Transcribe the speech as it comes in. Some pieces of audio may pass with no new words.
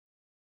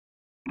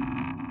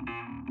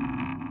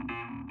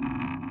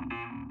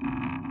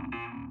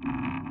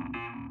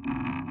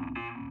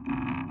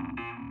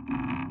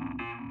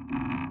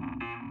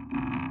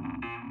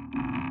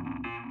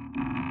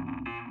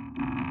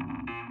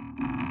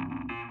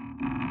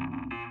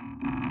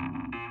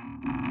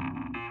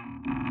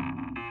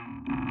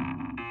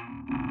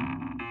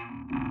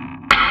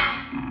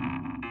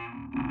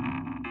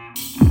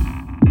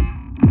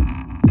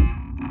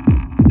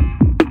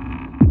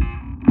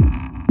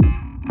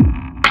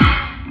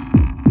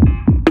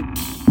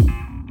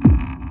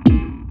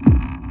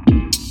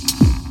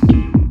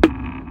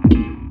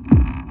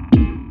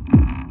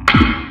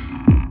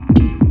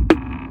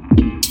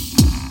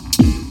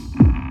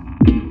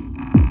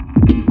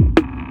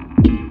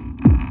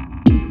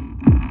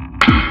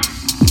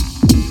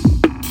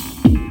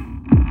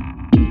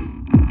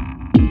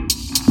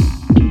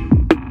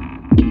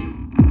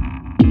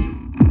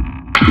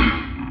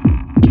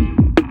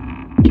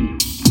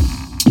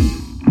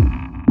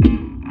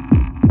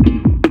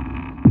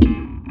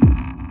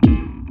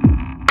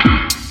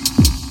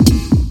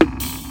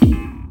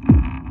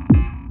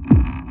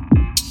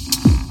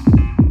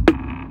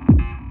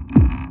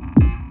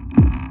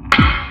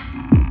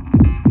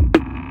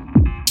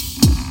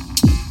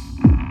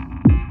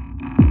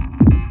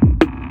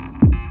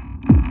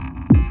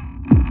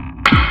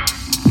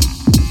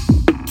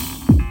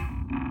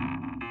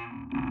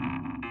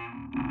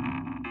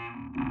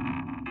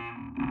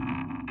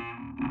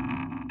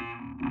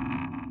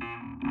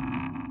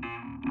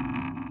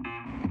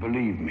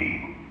Believe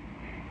me,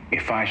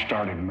 if I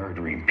started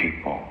murdering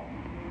people,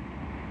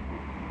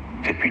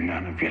 there'd be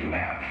none of you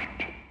left.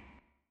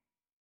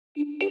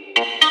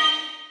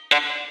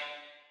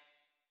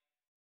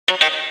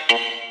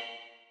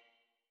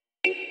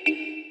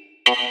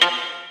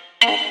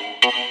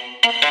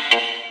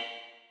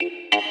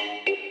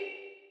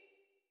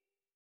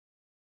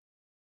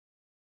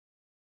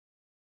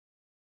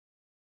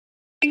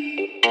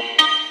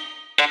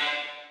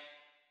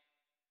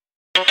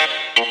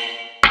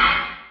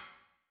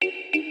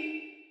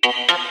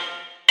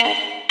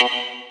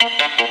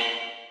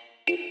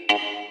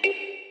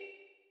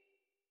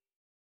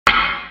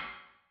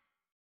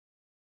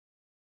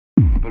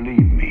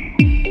 Believe me,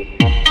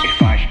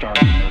 if I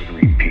started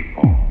murdering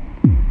people,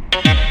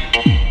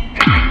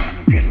 there'd be none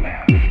of you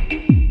left.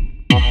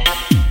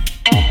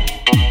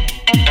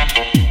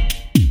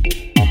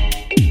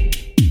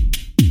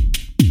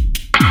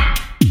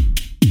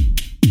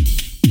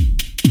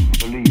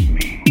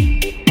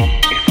 Believe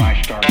me,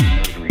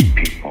 if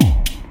I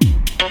started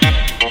murdering people,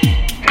 there'd be none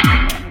of you left. Believe me, if I started murdering people, there'd be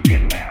none of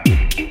you left.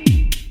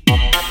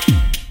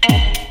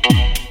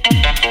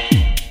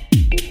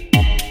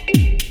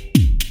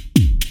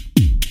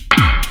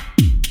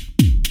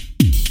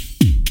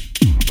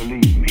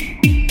 Believe me,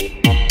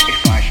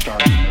 if I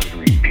started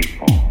murdering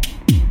people,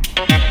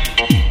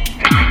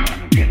 there'd be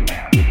none of you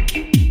left.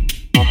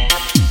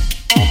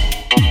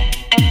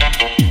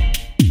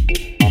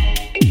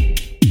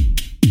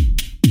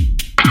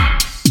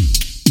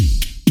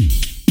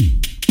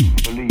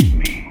 Believe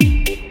me,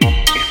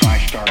 if I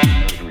started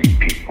murdering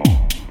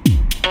people,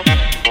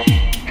 there'd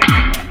be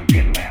none of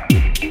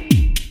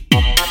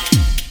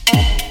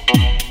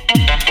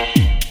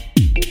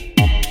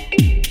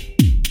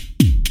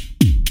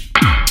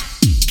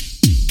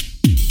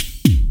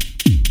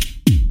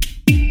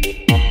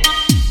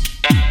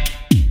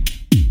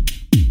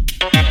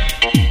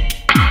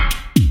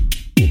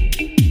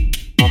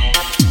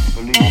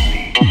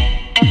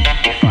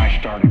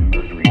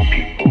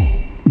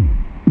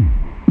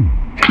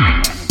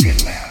you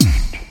left.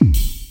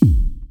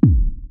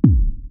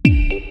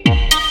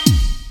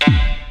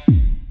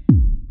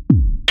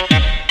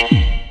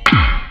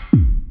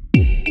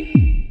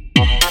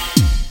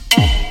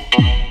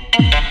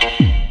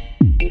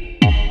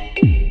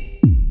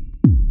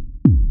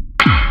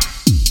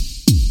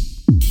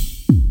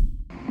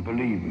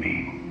 Believe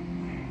me,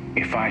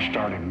 if I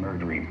started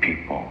murdering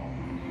people,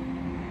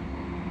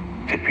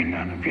 there'd be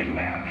none of you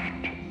left.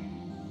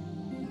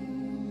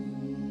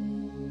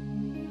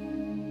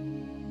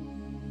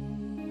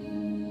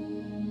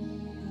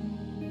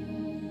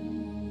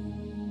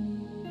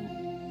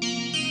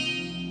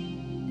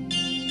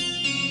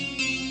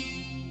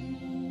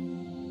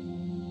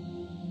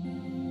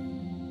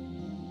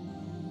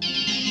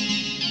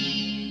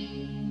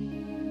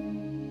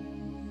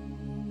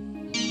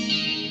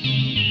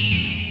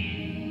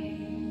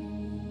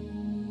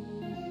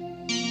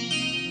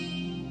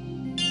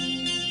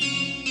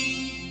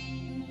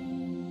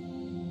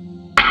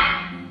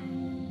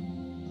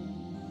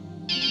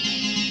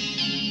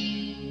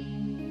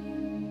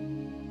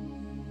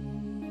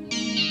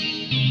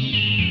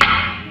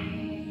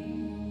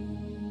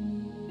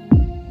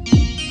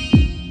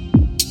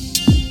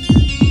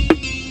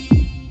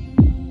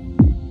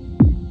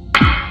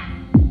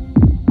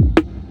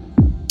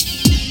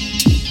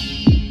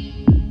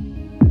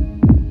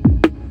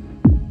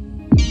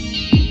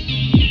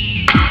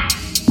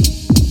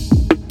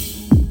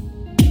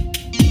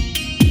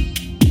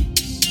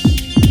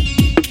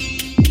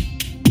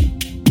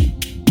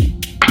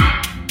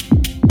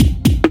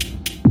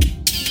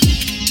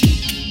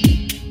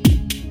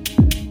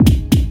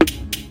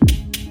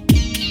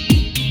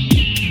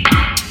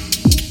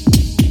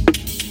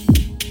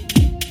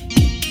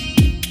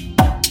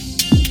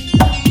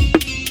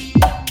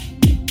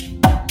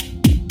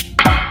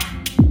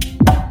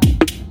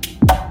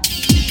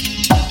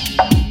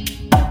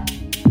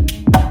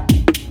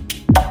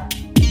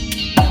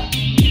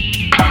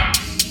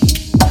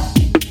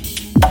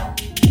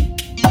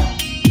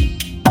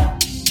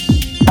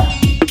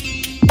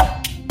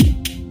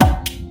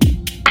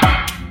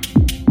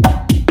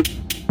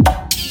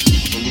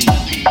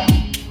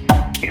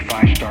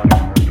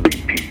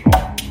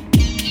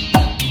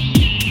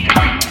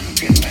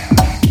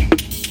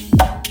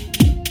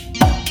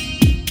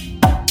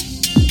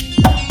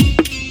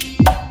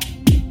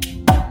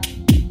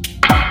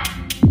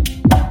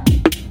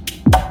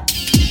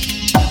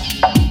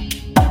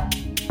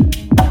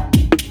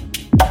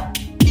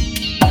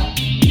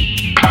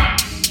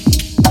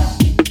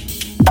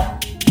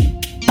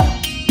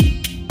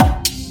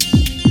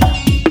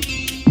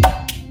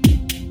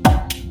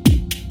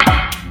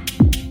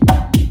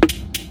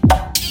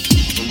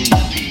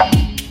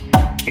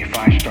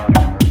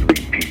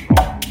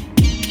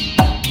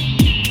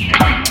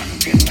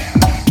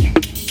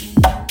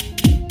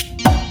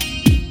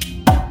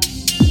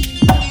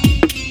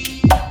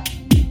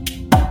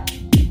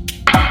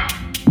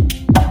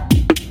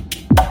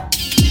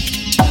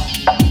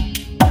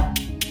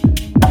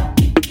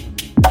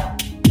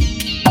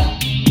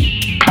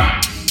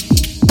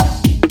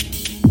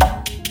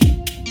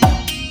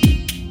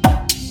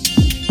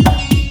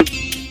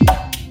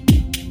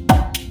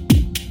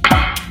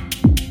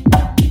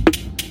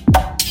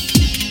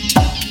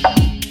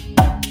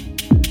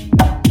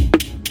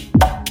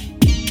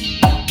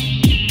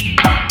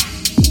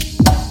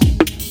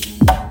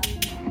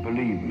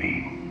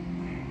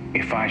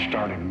 if I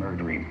started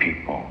murdering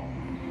people,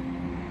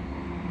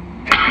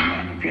 there'd be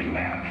none of you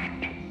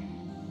left.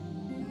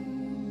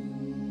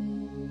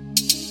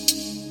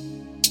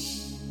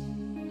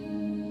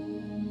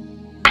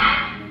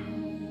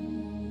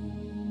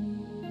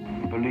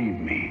 Believe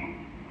me,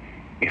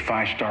 if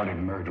I started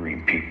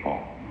murdering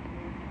people,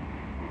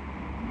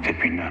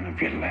 there'd be none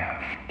of you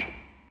left.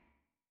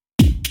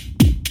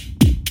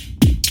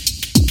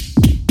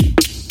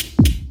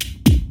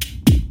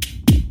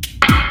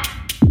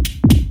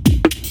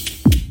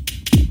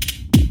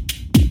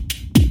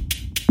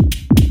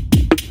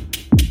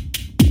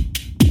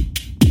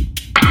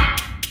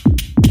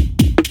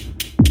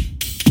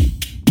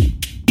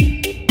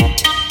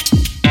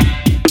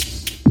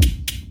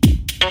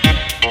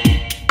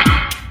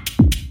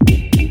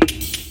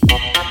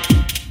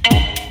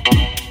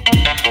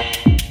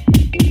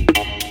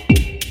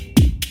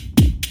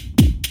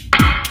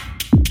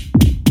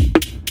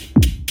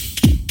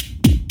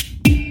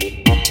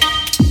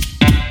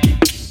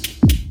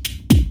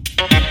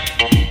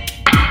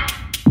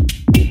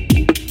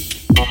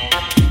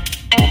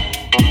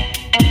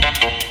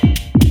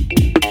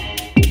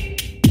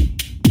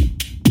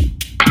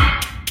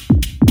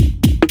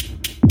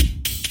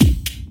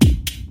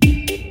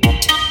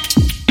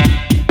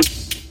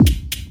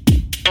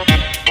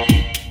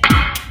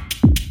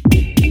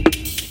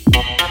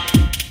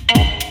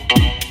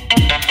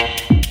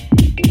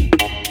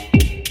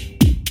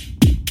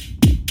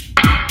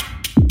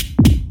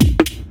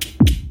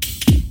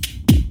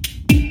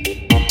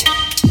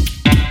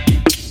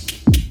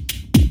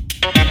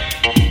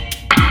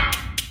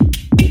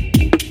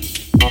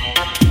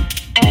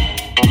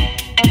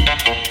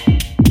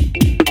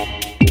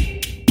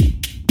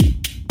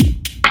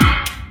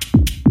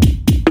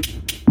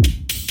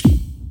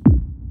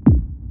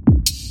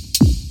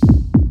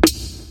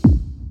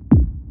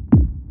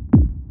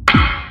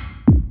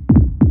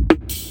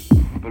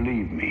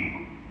 Believe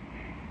me,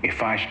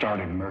 if I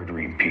started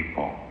murdering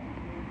people,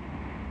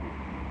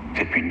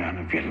 there'd be none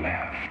of you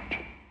left.